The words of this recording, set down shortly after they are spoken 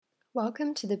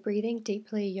Welcome to the Breathing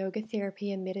Deeply Yoga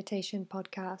Therapy and Meditation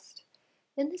podcast.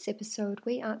 In this episode,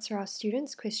 we answer our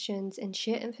students' questions and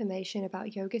share information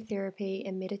about yoga therapy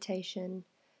and meditation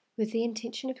with the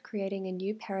intention of creating a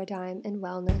new paradigm in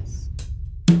wellness.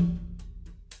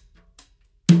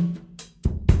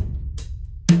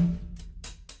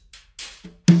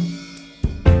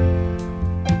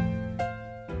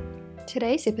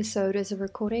 Today's episode is a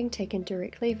recording taken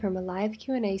directly from a live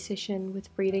Q&A session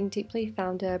with Breathing Deeply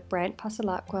founder Brant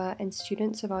Pasalakwa and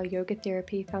students of our Yoga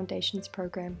Therapy Foundations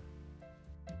program.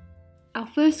 Our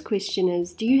first question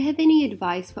is, do you have any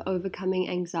advice for overcoming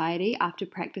anxiety after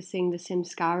practicing the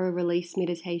Samskara release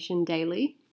meditation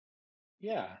daily?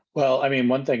 Yeah. Well, I mean,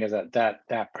 one thing is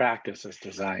that practice is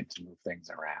designed to move things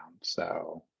around.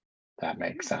 So that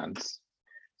makes sense.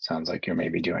 Sounds like you're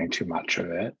maybe doing too much of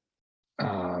it.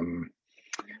 Um,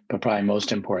 but probably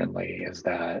most importantly is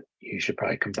that you should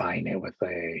probably combine it with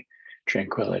a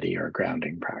tranquility or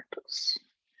grounding practice.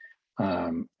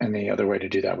 And the other way to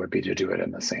do that would be to do it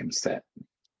in the same sit.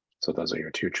 So those are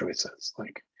your two choices,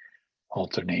 like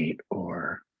alternate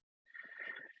or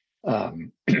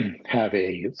have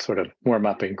a sort of warm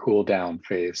up and cool down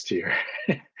phase to your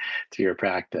to your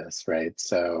practice, right?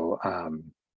 So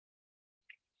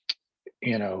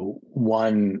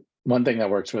one thing that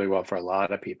works really well for a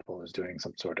lot of people is doing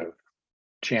some sort of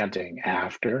chanting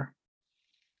after,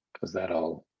 because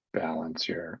that'll balance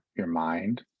your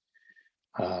mind.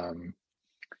 um,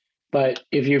 but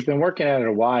if you've been working at it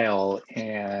a while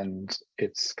and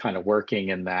it's kind of working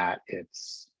in that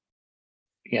it's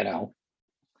you know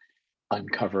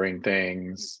uncovering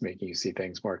things, making you see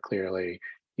things more clearly,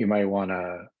 you might want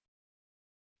to,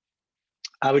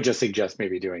 I would just suggest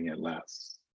maybe doing it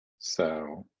less.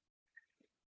 So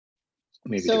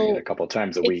maybe doing it a So couple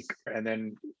times a it's week. And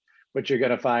then what you're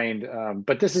going to find,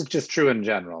 but this is just true in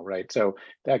general, right? So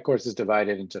that course is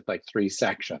divided into like three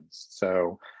sections.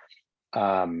 So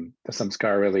the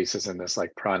Samskara release is in this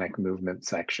like pranic movement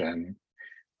section.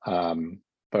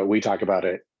 But we talk about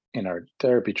it in our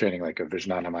therapy training, like a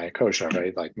Vijnanamaya Kosha,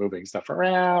 right? Like moving stuff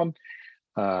around,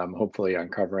 hopefully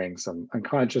uncovering some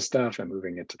unconscious stuff and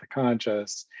moving it to the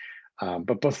conscious.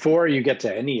 But before you get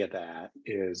to any of that,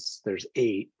 there's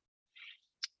 8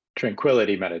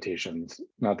 tranquility meditations.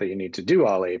 Not that you need to do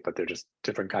all 8, but they're just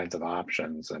different kinds of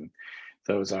options. And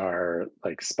those are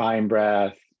like spine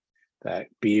breath, that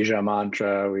Bija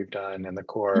mantra we've done in the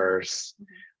course,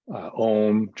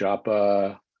 Om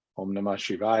Japa, Om Namah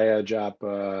Shivaya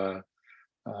Japa,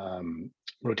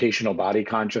 rotational body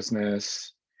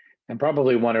consciousness, and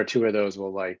probably 1 or 2 of those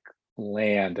will like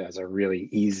land as a really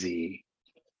easy,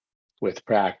 with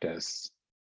practice,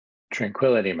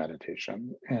 tranquility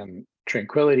meditation. And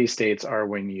tranquility states are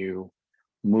when you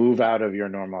move out of your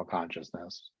normal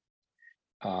consciousness.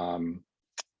 And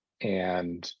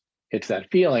it's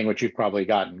that feeling, which you've probably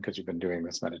gotten because you've been doing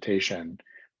this meditation,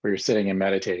 where you're sitting and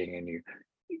meditating and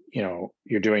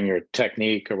you're doing your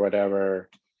technique or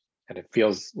whatever, and it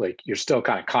feels like you're still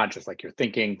kind of conscious, like you're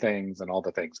thinking things and all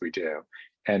the things we do.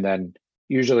 And then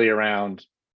usually around,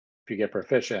 if you get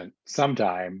proficient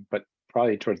sometime, but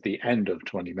probably towards the end of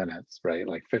 20 minutes, right?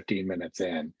 Like 15 minutes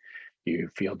in, you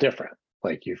feel different.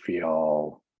 Like you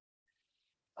feel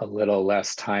a little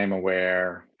less time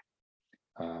aware.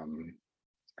 There's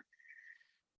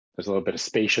a little bit of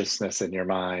spaciousness in your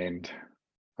mind.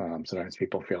 Sometimes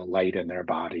people feel light in their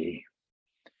body.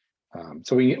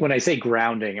 So when I say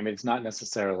grounding, I mean, it's not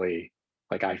necessarily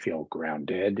like I feel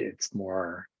grounded. It's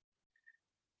more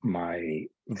my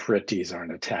vrittis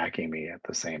aren't attacking me at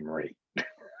the same rate.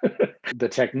 The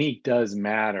technique does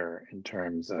matter in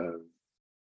terms of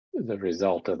the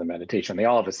result of the meditation. They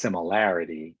all have a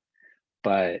similarity,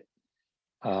 but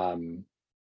um,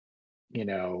 you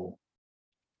know,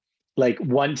 like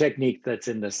one technique that's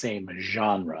in the same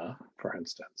genre, for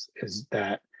instance, is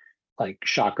that like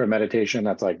chakra meditation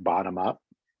that's like bottom up.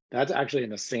 That's actually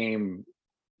in the same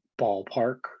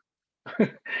ballpark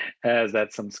as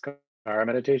that Samskara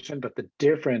meditation, but the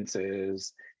difference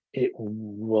is it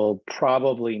will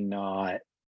probably not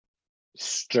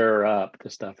stir up the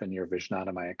stuff in your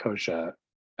Vijnanamaya Kosha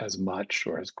as much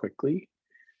or as quickly.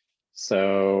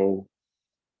 So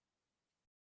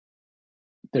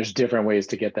there's different ways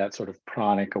to get that sort of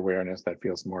pranic awareness that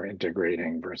feels more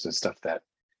integrating versus stuff that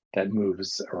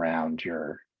moves around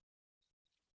your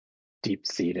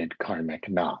deep-seated karmic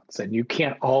knots. And you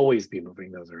can't always be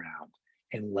moving those around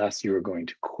unless you are going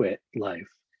to quit life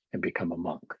and become a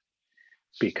monk,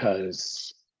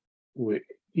 because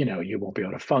you won't be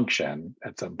able to function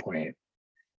at some point,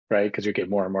 right? Because you get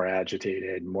more and more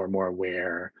agitated, more and more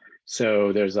aware.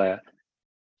 So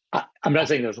I'm not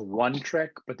saying there's one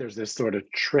trick, but there's this sort of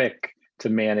trick to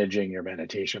managing your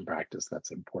meditation practice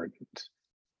that's important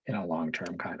in a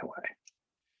long-term kind of way.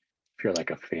 If you're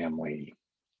like a family,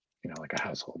 like a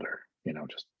householder,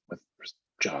 just with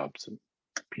jobs and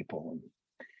people and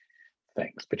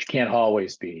things, but you can't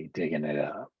always be digging it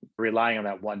up, relying on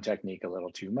that one technique a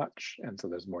little too much. And so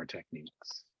there's more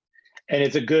techniques. And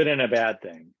it's a good and a bad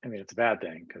thing. I mean, it's a bad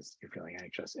thing because you're feeling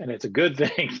anxious, and it's a good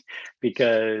thing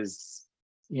because,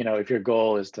 if your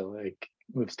goal is to like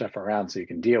move stuff around so you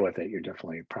can deal with it, you're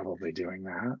definitely probably doing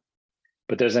that.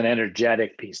 But there's an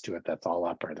energetic piece to it that's all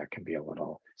upper that can be a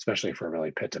little, especially for a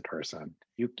really pitta person.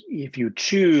 If you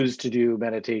choose to do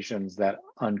meditations that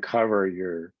uncover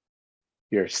your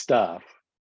stuff,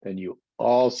 then you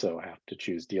also have to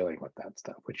choose dealing with that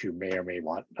stuff, which you may or may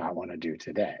not want to do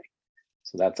today.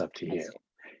 So that's up to you.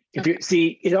 If you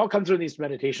see, it all comes from these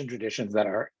meditation traditions that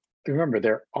are, remember,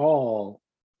 they're all,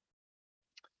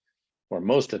 or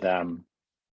most of them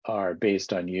are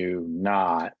based on you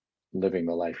not living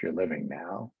the life you're living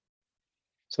now.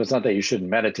 So it's not that you shouldn't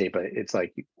meditate, but it's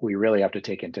like we really have to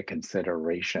take into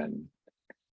consideration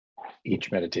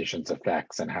each meditation's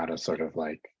effects and how to sort of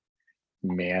like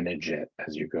manage it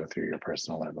as you go through your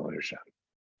personal evolution.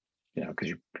 Because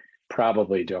you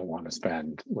probably don't want to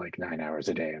spend like 9 hours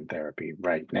a day in therapy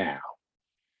right now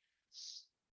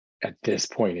at this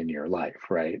point in your life,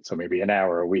 right? So maybe an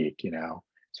hour a week,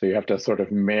 so you have to sort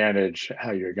of manage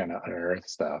how you're going to unearth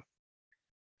stuff.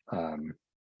 And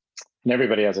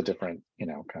everybody has a different,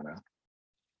 kind of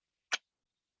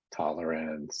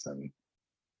tolerance, and,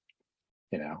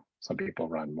 some people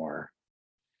run more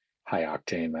high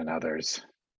octane than others.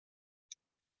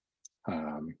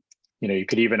 You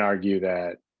could even argue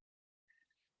that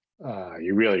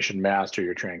you really should master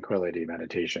your tranquility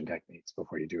meditation techniques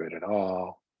before you do it at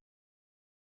all.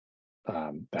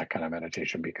 That kind of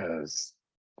meditation, because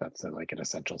that's like an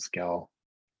essential skill,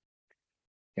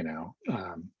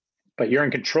 but you're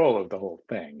in control of the whole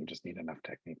thing. You just need enough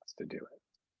techniques to do it.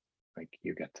 Like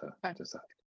you get to decide.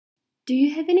 Do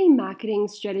you have any marketing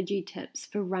strategy tips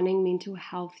for running mental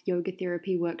health yoga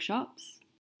therapy workshops?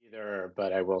 Either,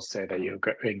 but I will say that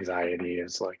yoga anxiety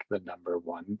is like the number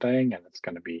one thing, and it's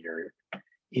going to be your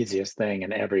easiest thing.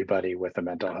 And everybody with a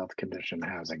mental health condition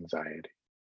has anxiety.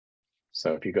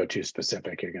 So if you go too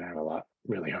specific, you're going to have a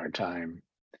really hard time.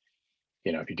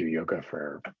 If you do yoga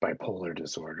for bipolar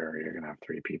disorder, you're going to have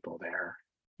 3 people there,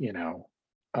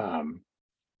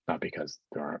 not because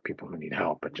there aren't people who need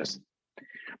help,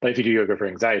 but if you do yoga for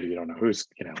anxiety, you don't know who's,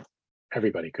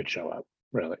 everybody could show up,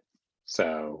 really.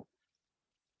 So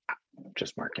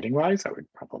just marketing wise, I would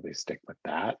probably stick with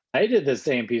that. I did the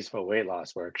same peaceful weight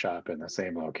loss workshop in the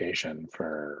same location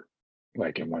for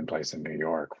like in one place in New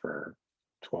York for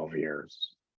 12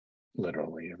 years,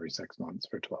 literally every 6 months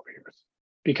for 12 years,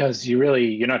 because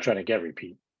you're not trying to get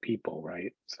repeat people,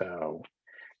 right? So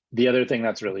the other thing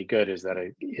that's really good is that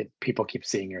people keep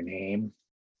seeing your name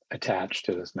attached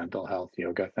to this mental health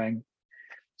yoga thing.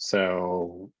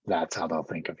 So that's how they'll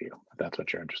think of you. If that's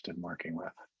what you're interested in working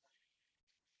with.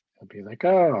 They'll be like,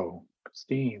 oh,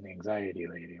 Christine, the anxiety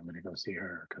lady, I'm going to go see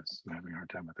her because I'm having a hard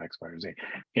time with X, Y, or Z.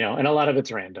 And a lot of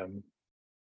it's random.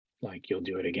 Like you'll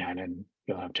do it again and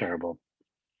you'll have terrible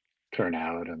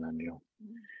turnout, and then a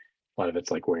lot of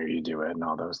it's like where you do it and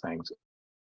all those things.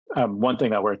 One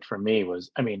thing that worked for me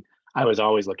was, I was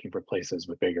always looking for places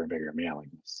with bigger and bigger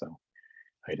mailing lists. So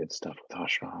I did stuff with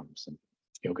ashrams and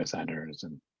yoga centers,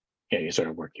 and you sort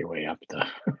of work your way up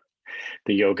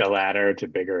the yoga ladder to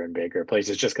bigger and bigger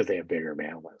places just because they have bigger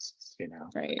mail lists,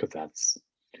 Right. because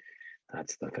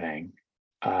that's the thing.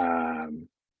 And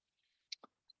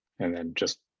then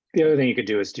just the other thing you could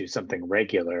do is do something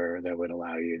regular that would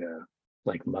allow you to,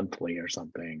 like monthly or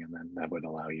something, and then that would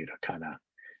allow you to kind of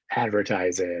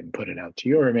advertise it and put it out to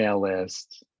your mail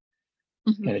list.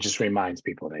 Mm-hmm. And it just reminds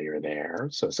people that you're there.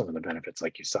 So some of the benefits,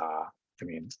 like you saw,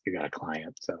 you got a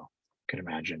client. So you can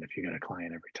imagine if you got a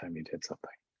client every time you did something,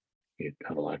 you'd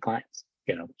have a lot of clients,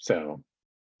 so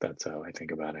that's how I think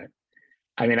about it.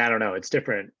 I don't know, it's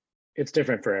different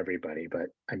for everybody, but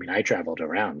I traveled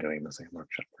around doing the same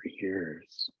workshop for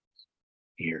years,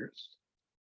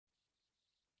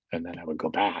 and then I would go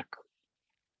back.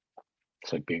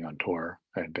 It's like being on tour.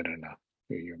 I had been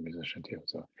you're a musician too,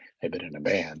 so I'd been in a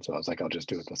band, so I was like, I'll just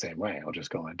do it the same way. I'll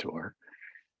just go on tour,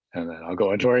 and then I'll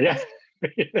go on tour again.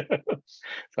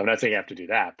 So I'm not saying you have to do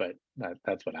that, but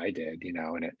that's what I did,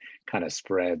 and it kind of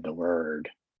spread the word,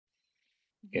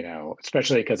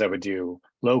 especially because I would do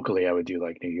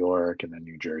like New York and then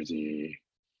New Jersey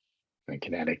and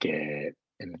Connecticut,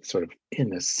 and it's sort of in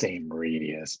the same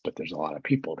radius, but there's a lot of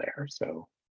people there. So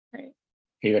Right.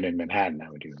 Even in Manhattan, I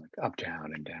would do like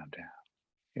uptown and downtown,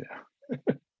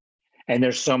 And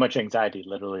there's so much anxiety.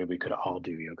 Literally, we could all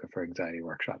do yoga for anxiety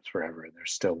workshops forever, and there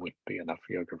still wouldn't be enough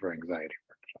yoga for anxiety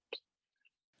workshops.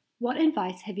 What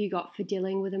advice have you got for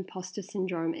dealing with imposter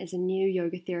syndrome as a new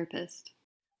yoga therapist?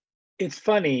 It's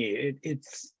funny.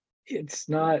 It's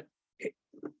not it,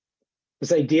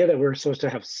 this idea that we're supposed to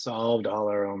have solved all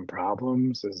our own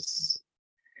problems is,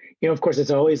 of course,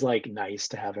 it's always like nice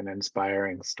to have an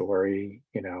inspiring story,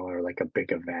 or like a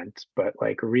big event, but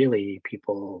like really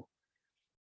people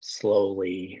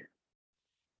slowly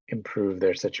improve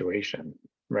their situation,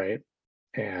 right?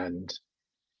 And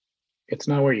it's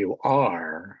not where you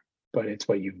are, but it's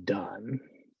what you've done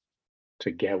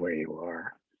to get where you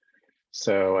are.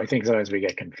 So I think sometimes we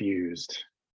get confused,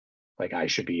 like I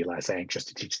should be less anxious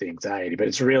to teach the anxiety, but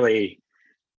it's really,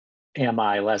 am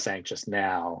I less anxious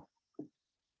now?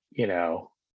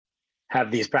 Have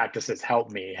these practices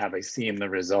help me? Have I seen the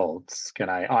results? Can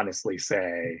I honestly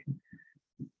say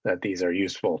that these are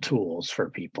useful tools for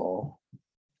people?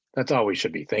 That's all we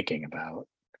should be thinking about.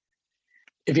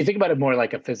 If you think about it more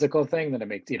like a physical thing, then it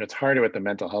makes, it's harder with the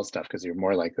mental health stuff because you're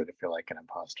more likely to feel like an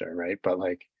imposter, right? But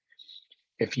like,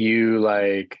 if you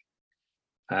like,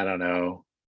 I don't know,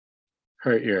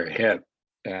 hurt your hip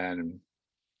and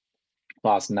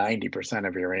lost 90%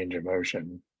 of your range of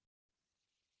motion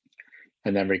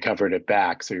and then recovered it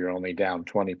back, so you're only down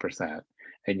 20%.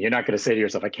 And you're not going to say to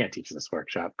yourself, I can't teach this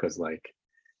workshop because like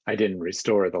I didn't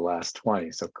restore the last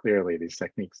 20. So clearly these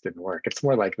techniques didn't work. It's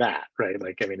more like that, right?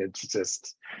 Like, I mean, it's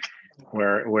just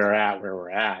where we're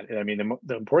at. I mean,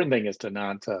 the important thing is to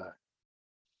not,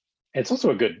 it's also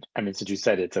a good, I mean, since you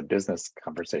said it's a business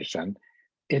conversation,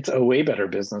 it's a way better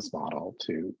business model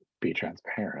to be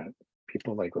transparent.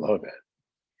 People like love it.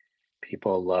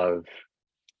 People love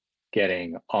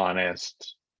getting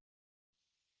honest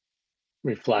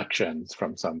reflections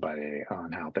from somebody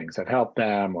on how things have helped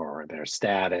them or their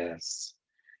status.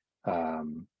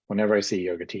 Whenever I see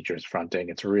yoga teachers fronting,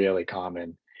 it's really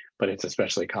common, but it's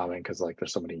especially common because like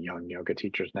there's so many young yoga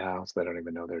teachers now, so they don't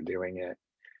even know they're doing it.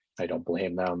 I don't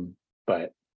blame them,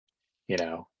 but you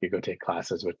go take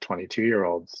classes with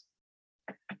 22-year-olds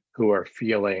who are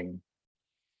feeling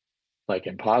like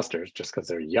imposters just because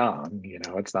they're young.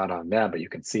 It's not on them, but you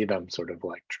can see them sort of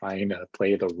like trying to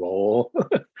play the role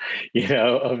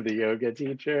of the yoga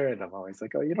teacher, and I'm always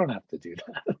like, oh, you don't have to do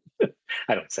that.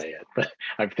 I don't say it, but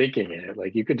I'm thinking it,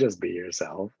 like you could just be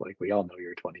yourself. Like we all know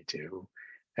you're 22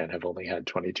 and have only had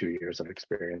 22 years of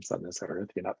experience on this earth.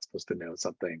 You're not supposed to know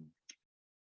something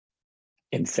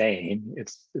insane.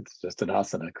 It's just an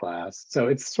asana class, so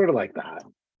it's sort of like that.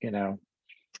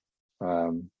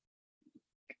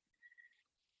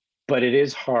 But it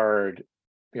is hard.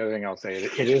 The other thing I'll say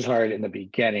is it is hard in the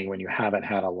beginning when you haven't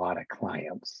had a lot of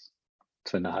clients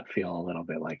to not feel a little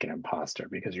bit like an imposter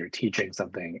because you're teaching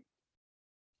something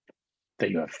that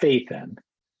you have faith in,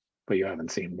 but you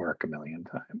haven't seen work a million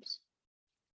times.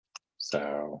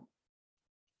 So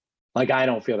like, I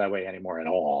don't feel that way anymore at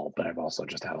all, but I've also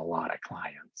just had a lot of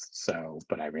clients. So,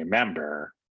 but I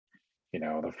remember,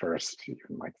 the first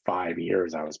like 5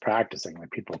 years I was practicing,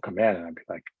 like people come in and I'd be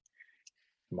like,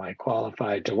 am I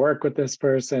qualified to work with this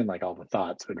person? Like all the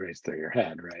thoughts would race through your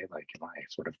head, right? Like, am I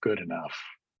sort of good enough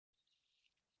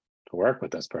to work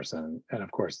with this person? And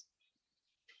of course,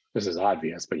 this is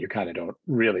obvious, but you kind of don't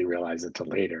really realize it till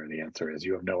later. The answer is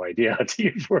you have no idea until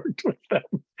you've worked with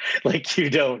them. Like you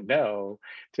don't know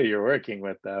till you're working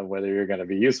with them whether you're going to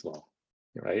be useful,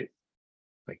 right?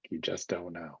 Like you just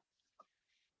don't know.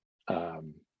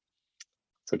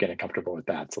 So getting comfortable with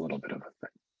that's a little bit of a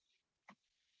thing.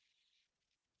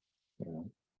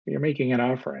 You're making an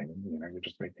offering. You're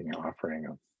just making an offering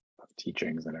of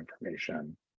teachings and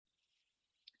information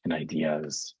and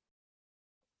ideas.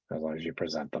 As long as you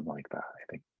present them like that, I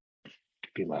think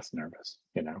be less nervous.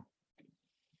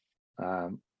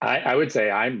 I would say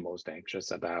I'm most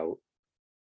anxious about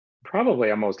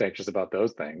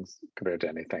those things compared to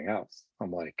anything else.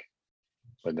 I'm like,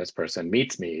 when this person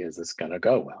meets me, is this going to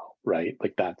go well? Right?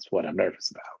 Like that's what I'm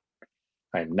nervous about.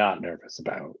 I'm not nervous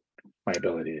about my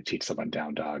ability to teach someone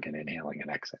down dog and inhaling and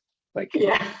exit. Like,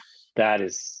 that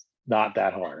is not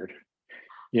that hard.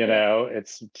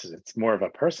 It's more of a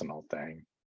personal thing.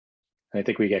 And I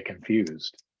think we get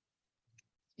confused.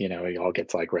 It all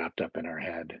gets like wrapped up in our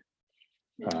head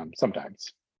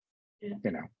sometimes.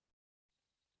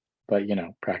 But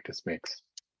practice makes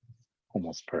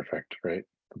almost perfect, right?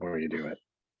 The more you do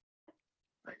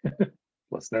it,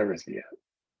 less nervous you get.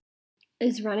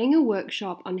 Is running a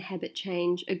workshop on habit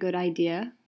change a good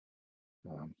idea?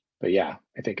 But yeah,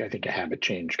 I think a habit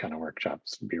change kind of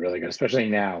workshops would be really good, especially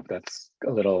now. That's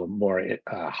a little more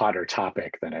hotter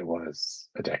topic than it was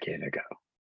a decade ago.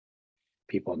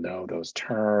 people know those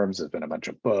terms. There's been a bunch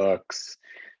of books.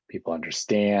 People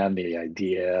understand the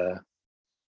idea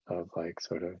of like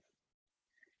sort of,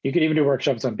 you could even do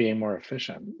workshops on being more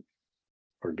efficient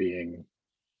or being,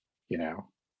 you know,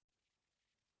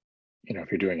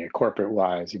 if you're doing it corporate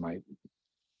wise, you might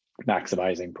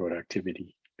maximizing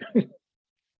productivity. It's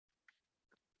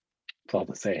all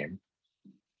the same,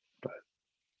 but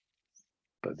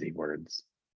buzzy words.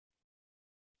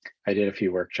 I did a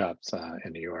few workshops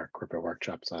in New York, corporate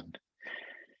workshops on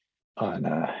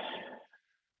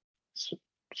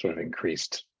sort of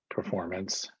increased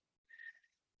performance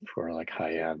for like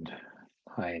high-end,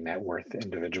 high net worth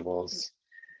individuals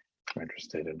who are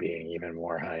interested in being even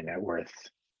more high net worth,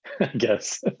 I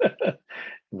guess.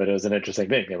 But it was an interesting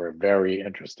thing. They were very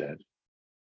interested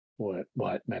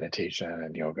what meditation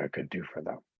and yoga could do for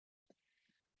them.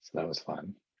 So that was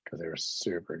fun because they were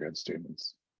super good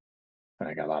students. And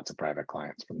I got lots of private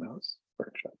clients from those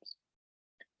workshops.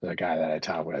 There's a guy that I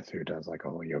taught with who does like a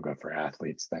whole yoga for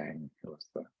athletes thing. He was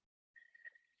the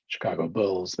Chicago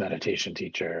Bulls meditation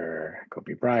teacher,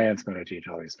 Kobe Bryant's meditation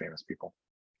teacher, all these famous people.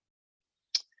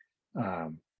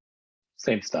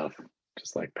 Same stuff,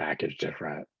 just like packaged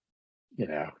different,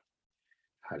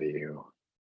 how do you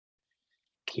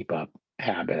keep up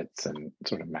habits and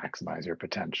sort of maximize your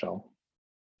potential?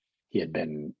 He had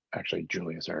been actually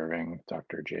Julius Erving,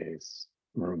 Dr. J's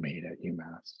roommate at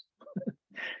UMass.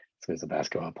 So he's a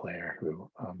basketball player who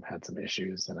had some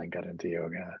issues and then got into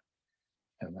yoga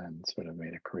and then sort of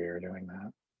made a career doing that.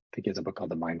 I think he has a book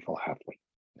called The Mindful Athlete.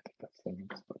 I think that's the name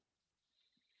of the book.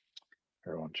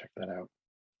 Everyone check that out.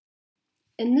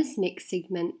 In this next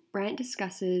segment, Brant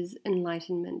discusses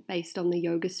enlightenment based on the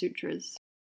Yoga Sutras.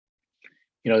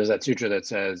 There's that sutra that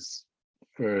says,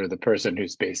 for the person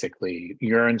who's basically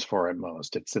yearns for it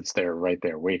most, it sits there right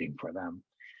there waiting for them.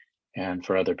 And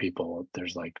for other people,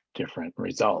 there's like different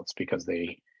results because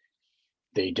they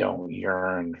don't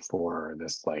yearn for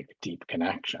this like deep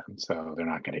connection. So they're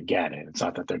not going to get it. It's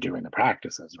not that they're doing the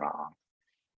practices wrong.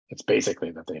 It's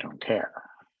basically that they don't care.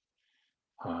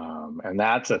 And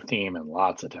that's a theme in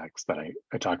lots of texts that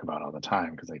I talk about all the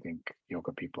time because I think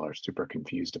yoga people are super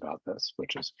confused about this,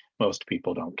 which is most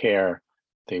people don't care.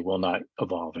 They will not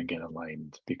evolve and get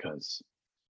enlightened because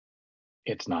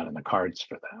it's not in the cards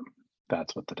for them.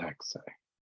 That's what the texts say.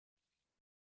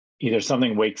 Either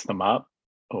something wakes them up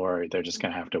or they're just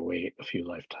going to have to wait a few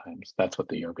lifetimes. That's what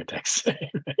the yoga texts say,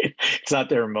 right? It's not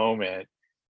their moment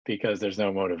because there's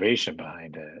no motivation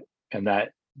behind it.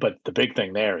 But the big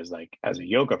thing there is like, as a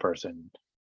yoga person,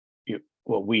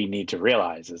 what we need to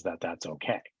realize is that that's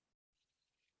okay.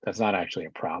 That's not actually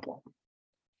a problem.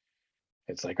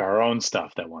 It's like our own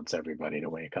stuff that wants everybody to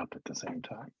wake up at the same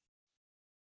time.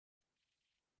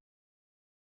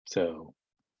 So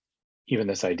even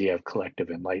this idea of collective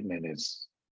enlightenment is,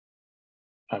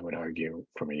 I would argue,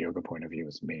 from a yoga point of view,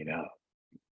 is made up.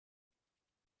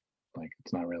 Like,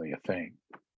 it's not really a thing.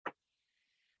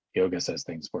 Yoga says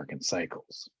things work in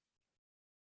cycles.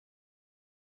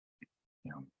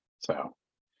 So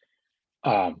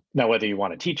now whether you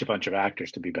want to teach a bunch of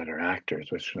actors to be better actors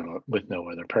with no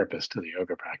other purpose to the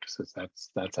yoga practices,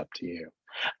 that's up to you.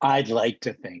 I'd like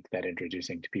to think that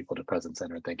introducing people to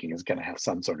present-centered thinking is going to have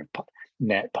some sort of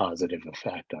net positive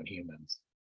effect on humans.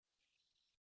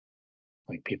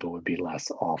 Like, people would be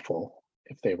less awful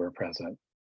if they were present.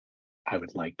 I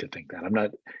would like to think that.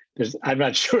 I'm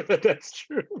not sure that that's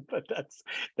true, but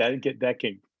that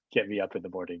can get me up in the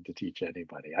morning to teach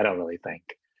anybody. I don't really think.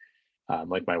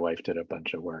 Like, my wife did a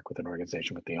bunch of work with an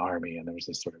organization with the Army, and there was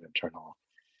this sort of internal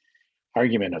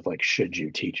argument of like, should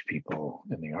you teach people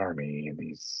in the Army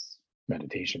these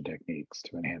meditation techniques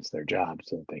to enhance their jobs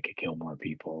so that they could kill more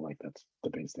people? Like, that's the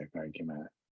basic argument.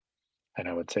 And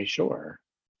I would say, sure.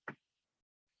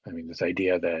 I mean, this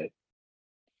idea that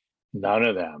none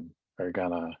of them are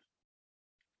gonna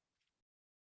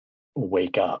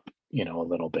wake up, a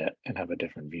little bit and have a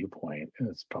different viewpoint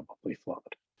is probably flawed.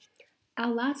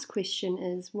 Our last question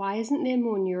is, why isn't there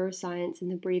more neuroscience in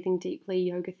the Breathing Deeply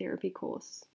yoga therapy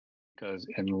course? Because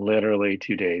in literally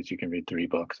 2 days, you can read 3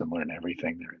 books and learn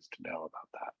everything there is to know about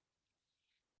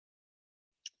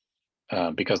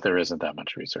that. Because there isn't that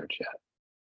much research yet.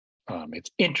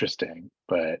 It's interesting,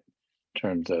 but in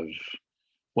terms of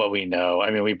what we know, I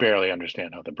mean, we barely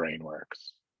understand how the brain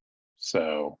works.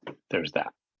 So there's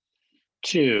that.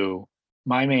 2,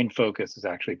 my main focus is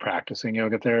actually practicing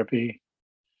yoga therapy.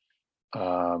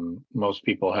 Most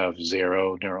people have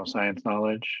zero neuroscience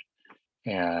knowledge,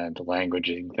 and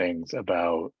languaging things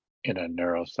about in a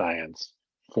neuroscience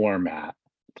format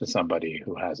to somebody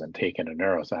who hasn't taken a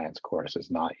neuroscience course is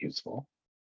not useful.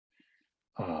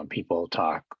 People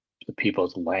talk the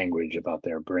people's language about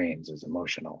their brains is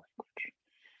emotional language.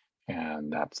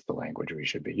 And that's the language we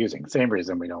should be using. Same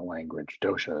reason we don't language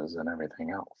doshas and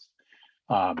everything else.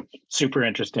 Super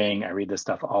interesting. I read this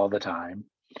stuff all the time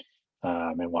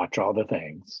and watch all the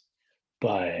things.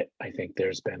 But I think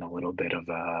there's been a little bit of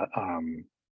a,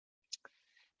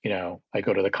 I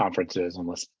go to the conferences and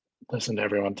listen to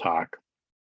everyone talk.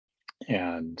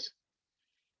 And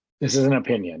this is an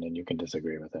opinion and you can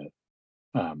disagree with it.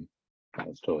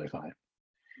 That's totally fine.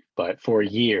 But for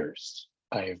years,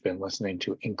 I've been listening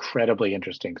to incredibly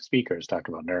interesting speakers talk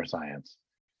about neuroscience,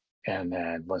 and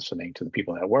then listening to the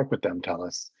people that work with them tell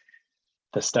us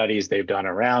the studies they've done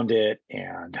around it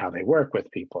and how they work with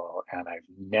people. And I've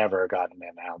never gotten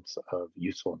an ounce of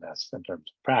usefulness in terms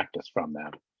of practice from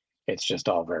them. It's just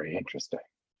all very interesting.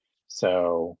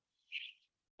 So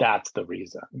that's the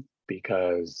reason,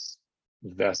 because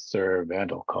Vesser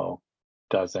Vandelko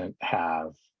doesn't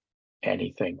have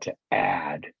anything to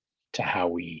add to how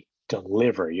we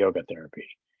deliver yoga therapy,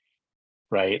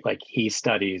 right? Like, he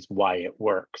studies why it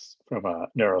works from a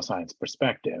neuroscience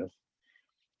perspective,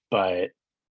 but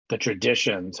the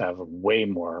traditions have way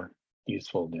more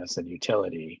usefulness and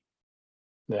utility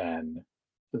than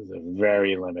the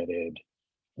very limited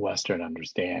Western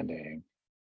understanding,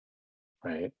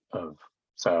 right?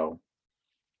 So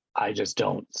I just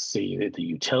don't see the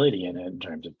utility in it in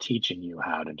terms of teaching you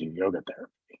how to do yoga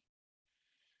therapy.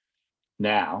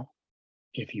 Now,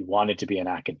 if you wanted to be an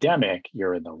academic,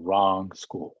 you're in the wrong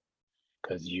school,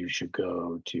 because you should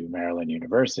go to Maryland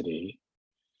University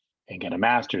and get a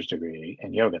master's degree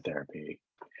in yoga therapy.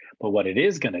 But what it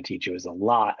is going to teach you is a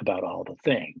lot about all the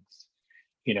things,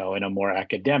 in a more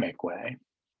academic way.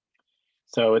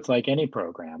 So it's like any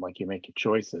program, like, you make your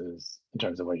choices in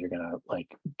terms of what you're going to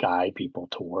guide people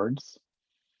towards.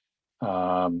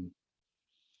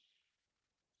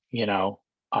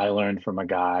 I learned from a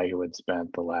guy who had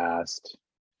spent the last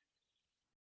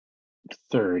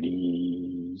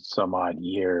 30 some odd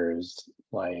years,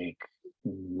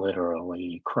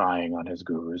 literally crying on his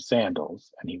guru's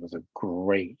sandals, and he was a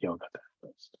great yoga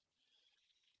therapist.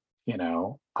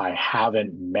 I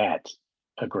haven't met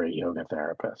a great yoga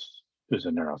therapist who's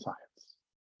a neuroscience,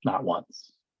 not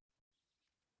once,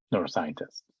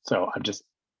 neuroscientist. So I'm just,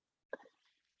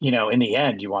 in the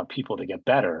end, you want people to get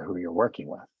better who you're working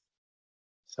with.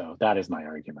 So that is my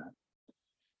argument.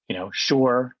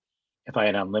 Sure, if I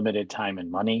had unlimited time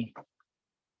and money,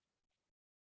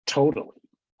 totally.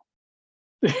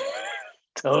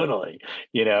 Totally,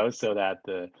 so that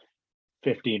the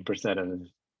 15% of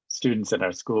students in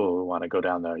our school who want to go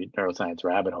down the neuroscience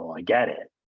rabbit hole, I get it.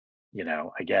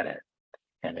 I get it.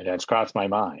 And it has crossed my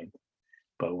mind,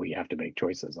 but we have to make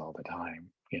choices all the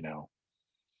time.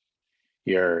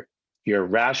 Your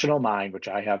rational mind, which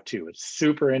I have too, is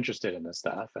super interested in this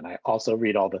stuff. And I also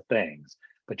read all the things,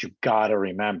 but you got to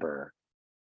remember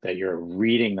that you're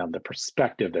reading them. The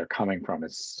perspective they're coming from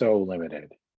is so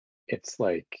limited. It's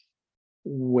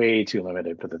way too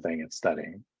limited for the thing it's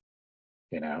studying.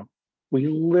 We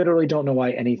literally don't know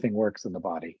why anything works in the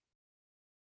body.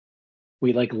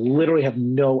 We literally have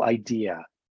no idea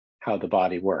how the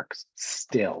body works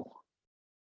still.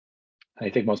 And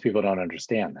I think most people don't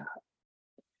understand that.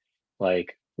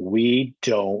 We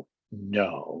don't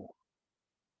know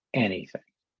anything.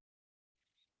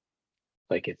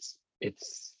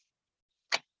 It's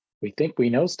we think we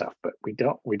know stuff, but we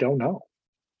don't know.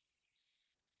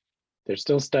 They're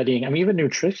still studying. I mean, even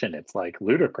nutrition, it's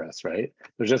ludicrous, right?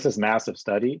 There's just this massive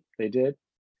study they did,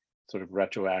 sort of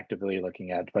retroactively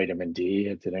looking at vitamin D.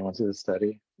 Did anyone see this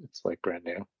study? It's brand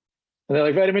new. And they're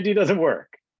like, vitamin D doesn't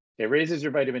work. It raises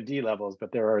your vitamin D levels,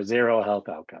 but there are 0 health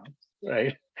outcomes,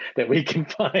 right? That we can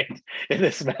find in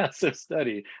this massive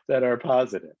study that are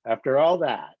positive. After all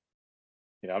that,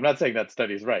 I'm not saying that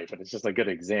study's right, but it's just a good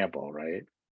example, right?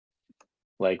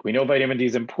 We know vitamin D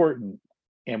is important.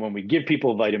 And when we give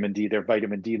people vitamin D, their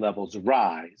vitamin D levels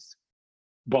rise.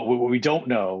 But what we don't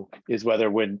know is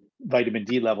whether when vitamin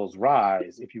D levels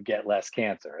rise, if you get less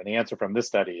cancer. And the answer from this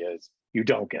study is you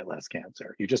don't get less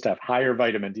cancer. You just have higher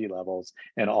vitamin D levels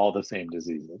and all the same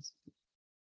diseases.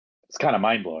 It's kind of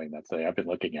mind-blowing, that study. I've been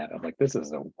looking at it. I'm like, this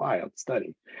is a wild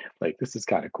study. This is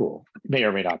kind of cool. It may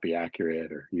or may not be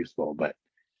accurate or useful, but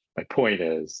my point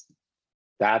is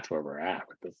that's where we're at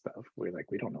with this stuff. We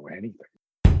don't know anything.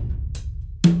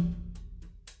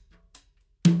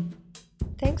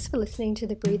 Thanks for listening to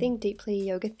the Breathing Deeply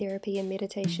Yoga Therapy and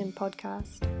Meditation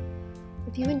podcast.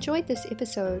 If you enjoyed this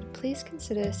episode, please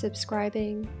consider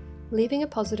subscribing, leaving a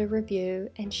positive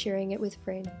review, and sharing it with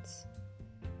friends.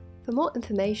 For more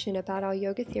information about our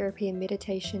yoga therapy and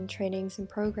meditation trainings and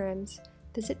programs,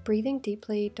 visit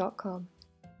breathingdeeply.com.